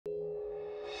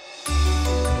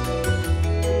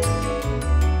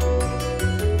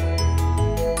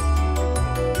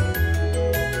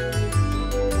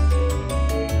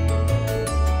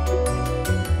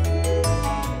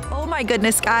my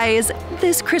goodness, guys,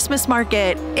 this Christmas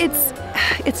market,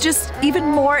 it's just even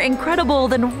more incredible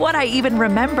than what I even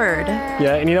remembered.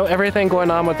 Yeah, and you know, everything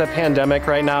going on with the pandemic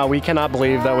right now, we cannot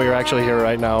believe that we are actually here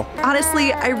right now.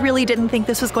 Honestly, I really didn't think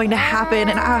this was going to happen,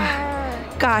 and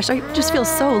gosh, I just feel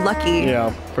so lucky. Yeah,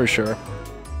 for sure.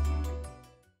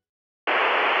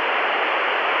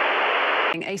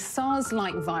 A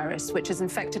SARS-like virus which has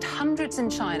infected hundreds in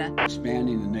China.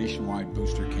 Expanding the nationwide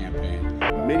booster campaign.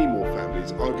 Many more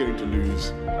families are going to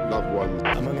lose loved ones.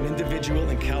 Among an individual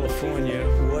in California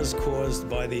was caused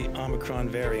by the Omicron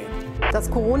variant. Das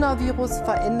Coronavirus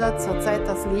verändert zurzeit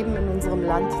das Leben in unserem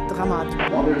Land dramatisch.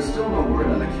 While there is still no word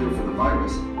on a cure for the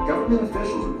virus, government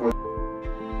officials report.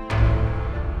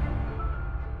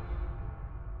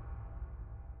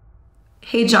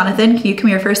 Hey Jonathan, can you come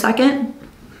here for a second?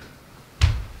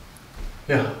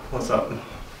 Yeah, what's up?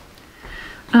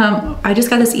 I just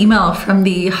got this email from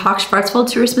the Schwarzwald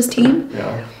Tourismus team.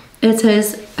 Yeah. It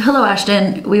says, "Hello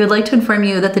Ashton, we would like to inform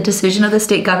you that the decision of the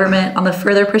state government on the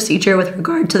further procedure with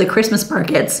regard to the Christmas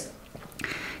markets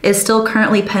is still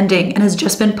currently pending and has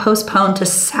just been postponed to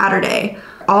Saturday.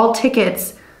 All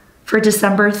tickets for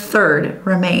December 3rd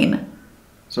remain."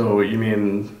 So you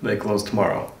mean they close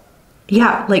tomorrow?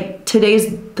 Yeah, like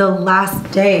today's the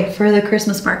last day for the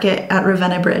Christmas market at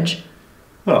Ravenna Bridge.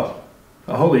 Oh,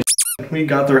 holy shit, we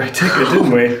got the right ticket, didn't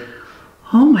we?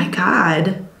 Oh my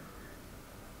God.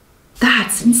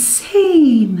 That's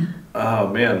insane. Oh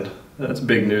man, that's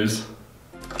big news.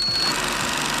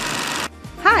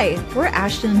 Hi, we're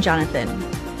Ashton and Jonathan,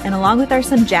 and along with our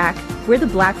son Jack, we're the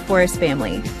Black Forest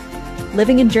family.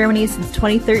 Living in Germany since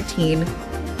 2013,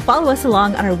 follow us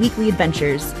along on our weekly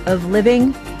adventures of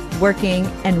living, working,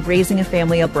 and raising a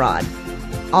family abroad,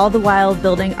 all the while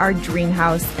building our dream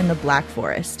house in the Black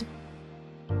Forest.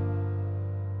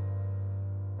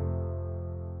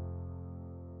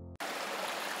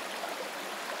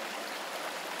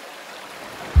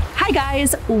 Hi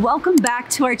guys, welcome back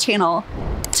to our channel.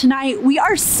 Tonight, we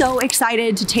are so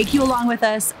excited to take you along with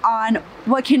us on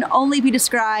what can only be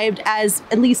described as,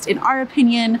 at least in our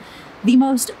opinion, the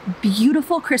most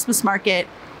beautiful Christmas market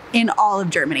in all of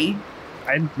Germany.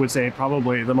 I would say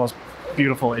probably the most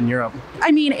beautiful in Europe.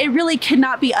 I mean, it really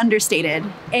cannot be understated.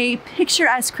 A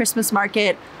picturesque Christmas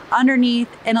market underneath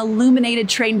an illuminated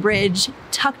train bridge,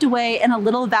 tucked away in a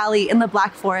little valley in the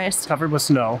Black Forest. Covered with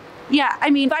snow. Yeah, I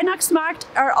mean, Weihnachtsmarkt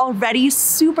are already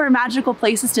super magical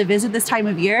places to visit this time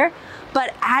of year,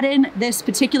 but add in this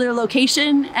particular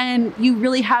location and you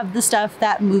really have the stuff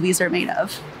that movies are made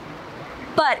of.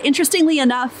 But interestingly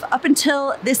enough, up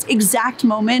until this exact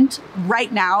moment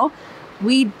right now,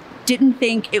 we didn't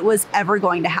think it was ever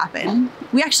going to happen.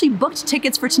 We actually booked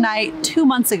tickets for tonight 2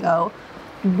 months ago,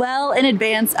 well in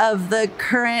advance of the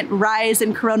current rise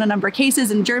in corona number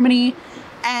cases in Germany.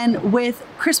 And with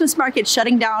Christmas markets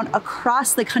shutting down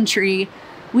across the country,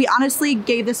 we honestly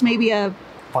gave this maybe a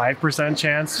 5%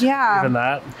 chance, yeah, even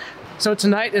that. So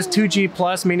tonight is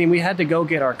 2G+, meaning we had to go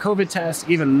get our COVID test,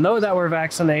 even though that we're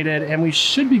vaccinated, and we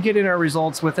should be getting our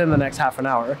results within the next half an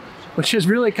hour, which is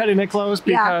really cutting it close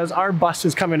because our bus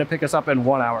is coming to pick us up in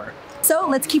 1 hour. So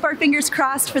let's keep our fingers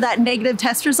crossed for that negative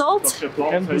test result.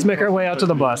 And let's make our way out to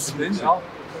the bus.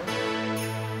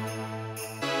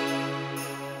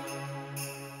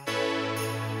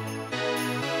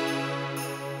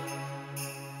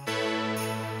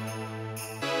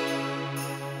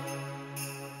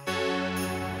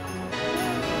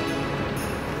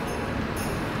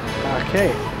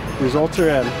 Okay, results are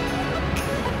in.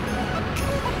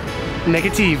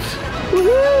 Negative.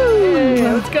 Woohoo!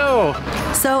 Hey, let's go.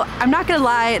 So I'm not gonna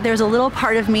lie, there's a little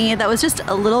part of me that was just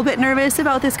a little bit nervous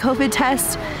about this COVID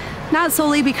test. Not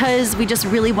solely because we just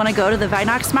really want to go to the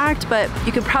Weihnachtsmarkt, but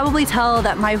you could probably tell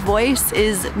that my voice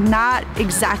is not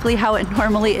exactly how it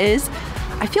normally is.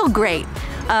 I feel great.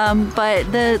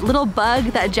 But the little bug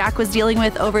that Jack was dealing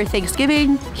with over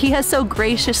Thanksgiving, he has so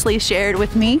graciously shared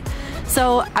with me.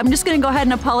 So I'm just gonna go ahead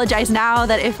and apologize now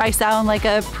that if I sound like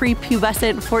a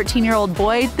prepubescent 14-year-old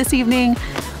boy this evening,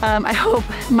 I hope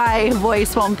my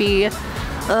voice won't be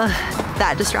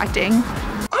that distracting.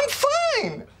 I'm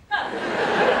fine!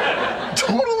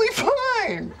 Totally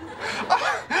fine!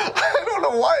 I don't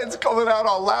know why it's coming out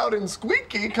all loud and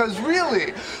squeaky, because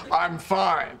really, I'm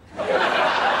fine.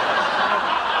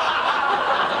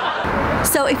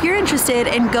 So if you're interested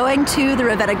in going to the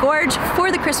Ravenna Gorge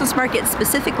for the Christmas market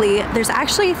specifically, there's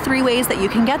actually 3 ways that you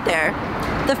can get there.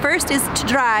 The first is to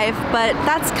drive, but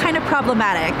that's kind of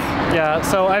problematic. Yeah,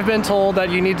 so I've been told that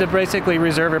you need to basically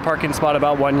reserve your parking spot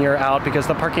about 1 year out because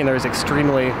the parking there is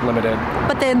extremely limited.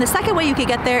 But then the second way you could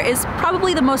get there is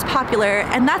probably the most popular,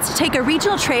 and that's to take a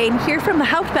regional train here from the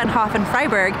Hauptbahnhof in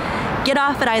Freiburg Get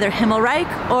off at either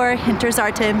Himmelreich or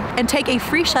Hinterzarten and take a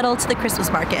free shuttle to the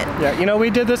Christmas market. Yeah, you know, we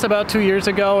did this about 2 years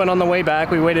ago, and on the way back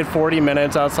we waited 40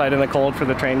 minutes outside in the cold for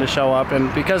the train to show up,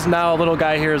 and because now a little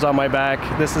guy here is on my back,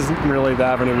 this isn't really the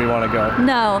avenue we want to go.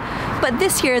 No, but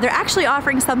this year they're actually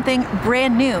offering something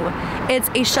brand new. It's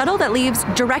a shuttle that leaves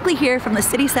directly here from the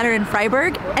city center in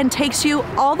Freiburg and takes you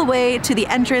all the way to the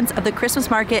entrance of the Christmas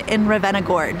market in Ravenna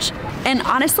Gorge. And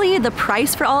honestly, the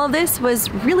price for all of this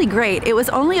was really great. It was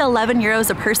only 11 euros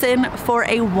a person for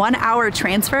a 1-hour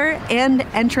transfer and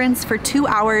entrance for 2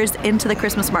 hours into the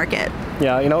Christmas market.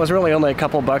 Yeah, you know, it was really only a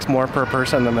couple bucks more per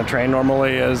person than the train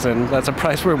normally is, and that's a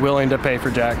price we're willing to pay for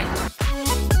Jack.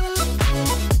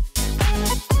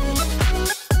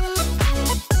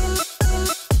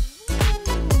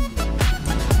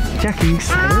 Jack, are you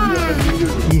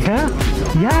excited? Yeah?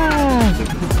 Yeah!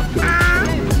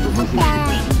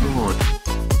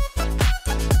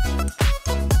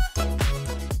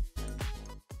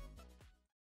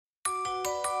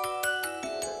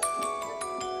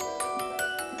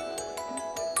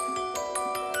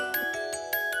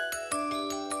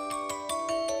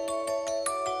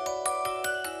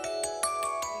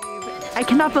 I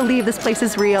cannot believe this place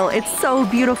is real. It's so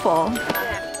beautiful.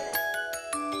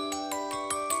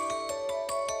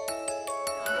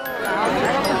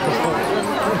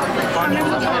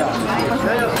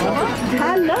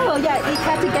 Hallo, ja, ich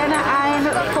hätte gerne ein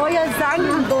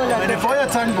Feuerzangenbowle. Eine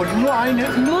Feuerzangenbowle, nur eine?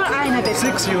 Nur eine, bitte.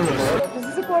 6 euros.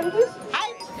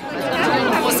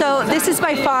 So this is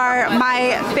by far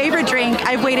my favorite drink.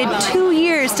 I've waited 2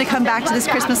 years to come back to this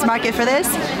Christmas market for this.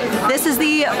 This is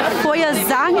the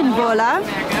Feuerzangenbowle,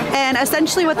 and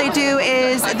essentially what they do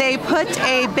is they put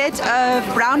a bit of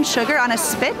brown sugar on a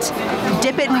spit,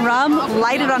 dip it in rum,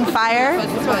 light it on fire,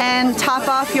 and top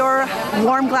off your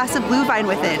warm glass of Glühwein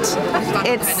with it.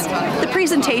 The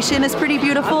presentation is pretty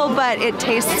beautiful, but it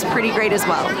tastes pretty great as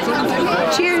well.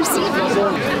 Cheers!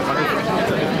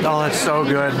 Oh, it's so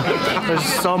good.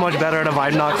 It's so much better at a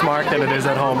Weihnachtsmarkt than it is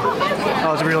at home.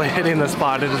 I was really hitting the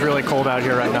spot. It is really cold out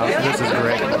here right now, so this is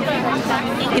great.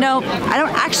 You know, I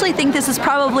don't actually think this is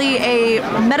probably a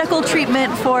medical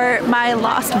treatment for my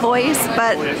lost voice,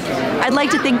 but I'd like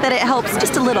to think that it helps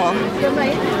just a little.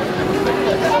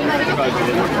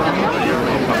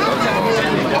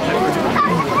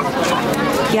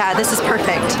 Yeah, this is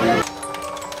perfect.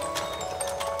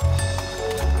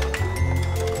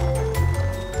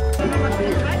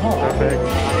 Perfect.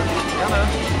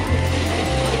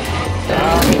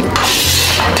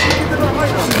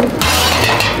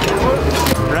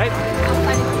 Right?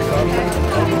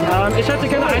 Ich hätte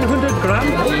gerne 100 Gramm.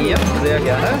 Ja, sehr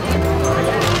gerne.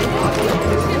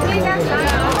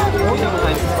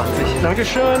 1,20.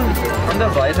 Dankeschön. Und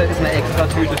da weiter ist eine extra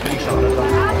Tüte für die Schale dran.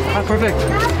 Ah, perfect.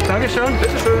 Dankeschön.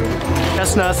 Bitteschön.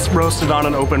 Chestnuts roasted on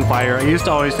an open fire. I used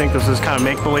to always think this was kind of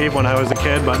make-believe when I was a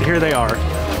kid, but here they are.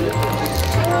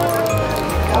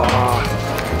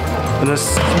 And the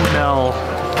smell.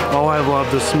 Oh, I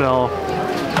love the smell.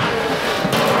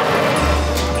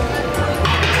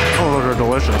 Oh, those are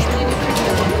delicious.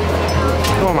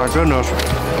 Oh my goodness.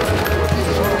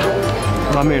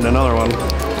 I'm eating another one.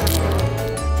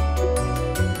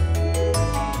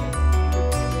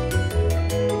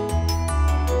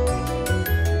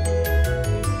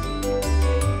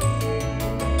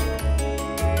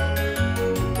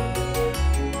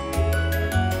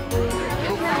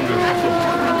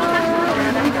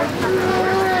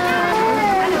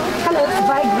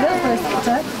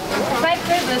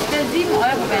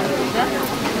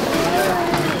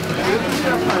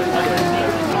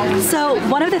 So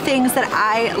one of the things that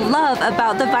I love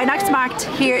about the Weihnachtsmarkt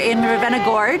here in Ravenna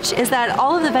Gorge is that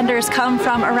all of the vendors come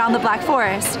from around the Black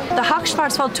Forest. The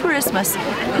Schwarzwald Tourismus,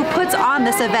 who puts on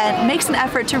this event, makes an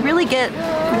effort to really get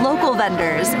local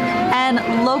vendors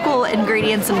and local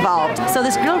ingredients involved. So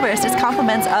this Grillwurst is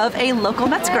compliments of a local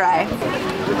Metzgerei.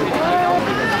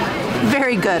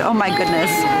 Very good, oh my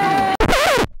goodness.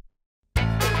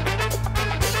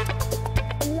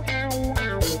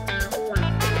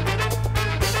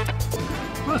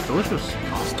 That's delicious.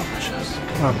 Oh, it's delicious.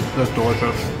 Oh, that's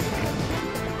delicious.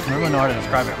 I don't really know how to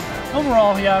describe it.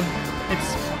 Overall, yeah,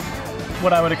 it's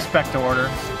what I would expect to order.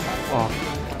 Oh.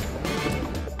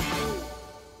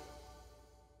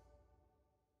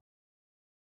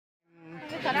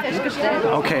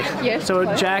 Okay, so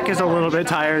Jack is a little bit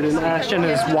tired and Ashton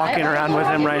is walking around with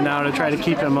him right now to try to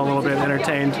keep him a little bit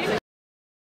entertained.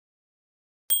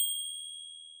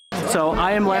 So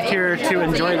I am left here to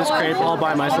enjoy this crepe all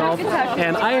by myself.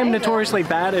 And I am notoriously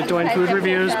bad at doing food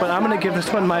reviews, but I'm going to give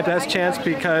this one my best chance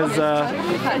because,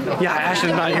 yeah,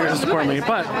 Ashton's not here to support me.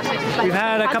 But we've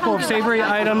had a couple of savory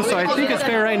items, so I think it's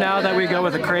fair right now that we go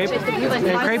with a crepe.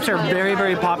 And crepes are very,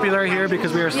 very popular here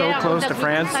because we are so close to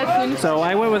France. So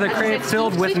I went with a crepe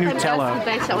filled with Nutella.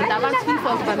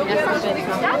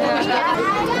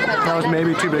 That was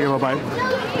maybe too big of a bite.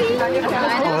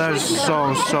 Oh, that is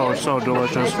so, so, so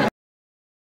delicious.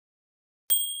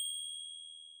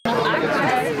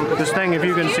 This thing, if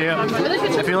you can see it,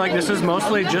 I feel like this is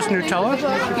mostly just Nutella,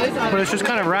 but it's just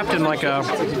kind of wrapped in like a,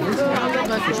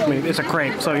 I mean, it's a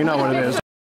crepe, so you know what it is.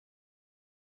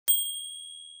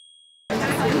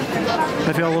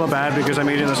 I feel a little bad because I'm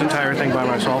eating this entire thing by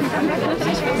myself.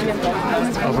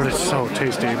 Oh, but it's so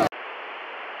tasty.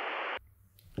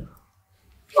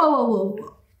 Whoa.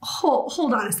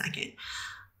 Hold on a second.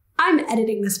 I'm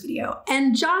editing this video,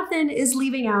 and Jonathan is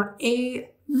leaving out a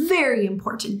very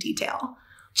important detail.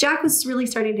 Jack was really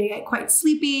starting to get quite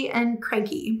sleepy and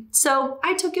cranky, so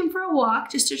I took him for a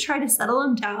walk just to try to settle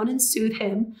him down and soothe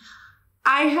him.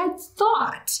 I had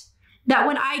thought that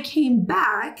when I came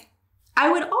back, I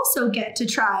would also get to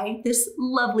try this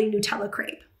lovely Nutella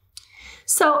crepe.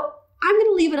 So I'm going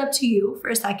to leave it up to you for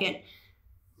a second.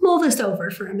 Mull this over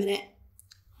for a minute.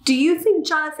 Do you think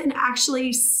Jonathan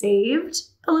actually saved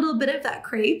a little bit of that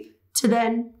crepe to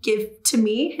then give to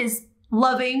me, his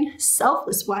loving,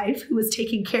 selfless wife who was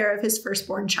taking care of his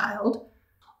firstborn child?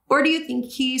 Or do you think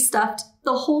he stuffed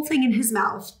the whole thing in his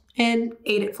mouth and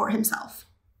ate it for himself?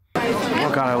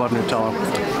 Oh God, I love Nutella.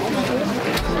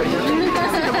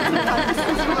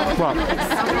 Well,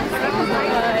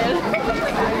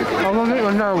 I'm gonna get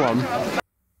another one.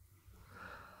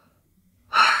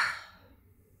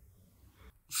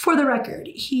 For the record,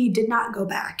 he did not go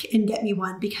back and get me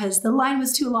one because the line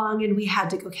was too long and we had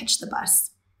to go catch the bus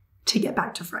to get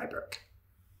back to Freiburg.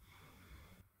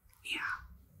 Yeah.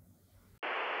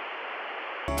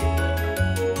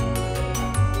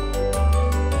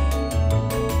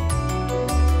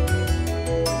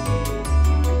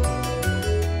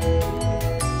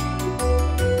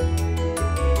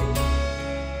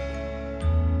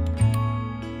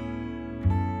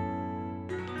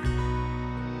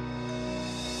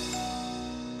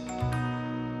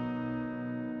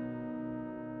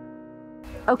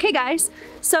 Okay guys,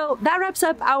 so that wraps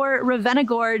up our Ravenna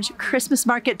Gorge Christmas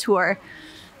market tour.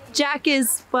 Jack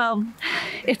is, well,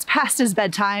 it's past his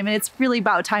bedtime and it's really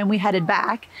about time we headed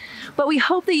back. But we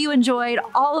hope that you enjoyed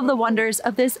all of the wonders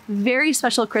of this very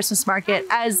special Christmas market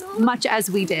as much as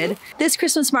we did. This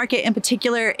Christmas market in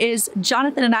particular is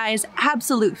Jonathan and I's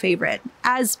absolute favorite.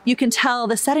 As you can tell,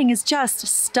 the setting is just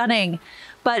stunning.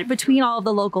 But between all of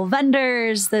the local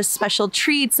vendors, the special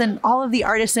treats, and all of the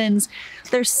artisans,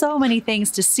 there's so many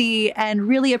things to see and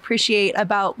really appreciate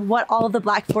about what all of the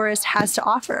Black Forest has to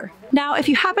offer. Now, if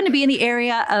you happen to be in the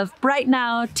area of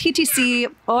Breitenau,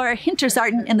 TTC, or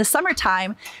Hinterzarten in the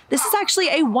summertime, this is actually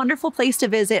a wonderful place to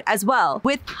visit as well,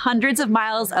 with hundreds of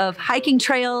miles of hiking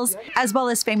trails, as well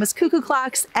as famous cuckoo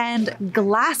clocks and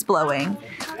glass blowing.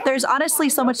 There's honestly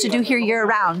so much to do here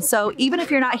year-round, so even if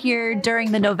you're not here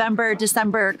during the November,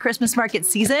 December Christmas market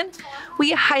season,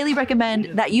 we highly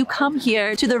recommend that you come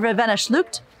here to the Ravenna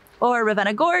Schlucht, or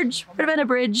Ravenna Gorge, Ravenna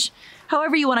Bridge,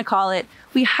 however you want to call it.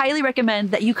 We highly recommend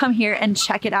that you come here and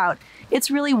check it out. It's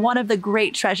really one of the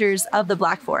great treasures of the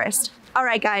Black Forest. All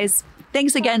right, guys,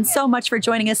 thanks again so much for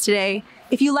joining us today.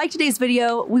 If you liked today's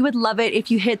video, we would love it if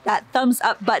you hit that thumbs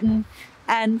up button.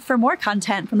 And for more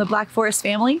content from the Black Forest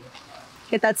family,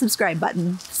 hit that subscribe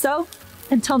button. So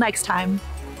until next time,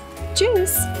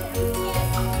 tschüss.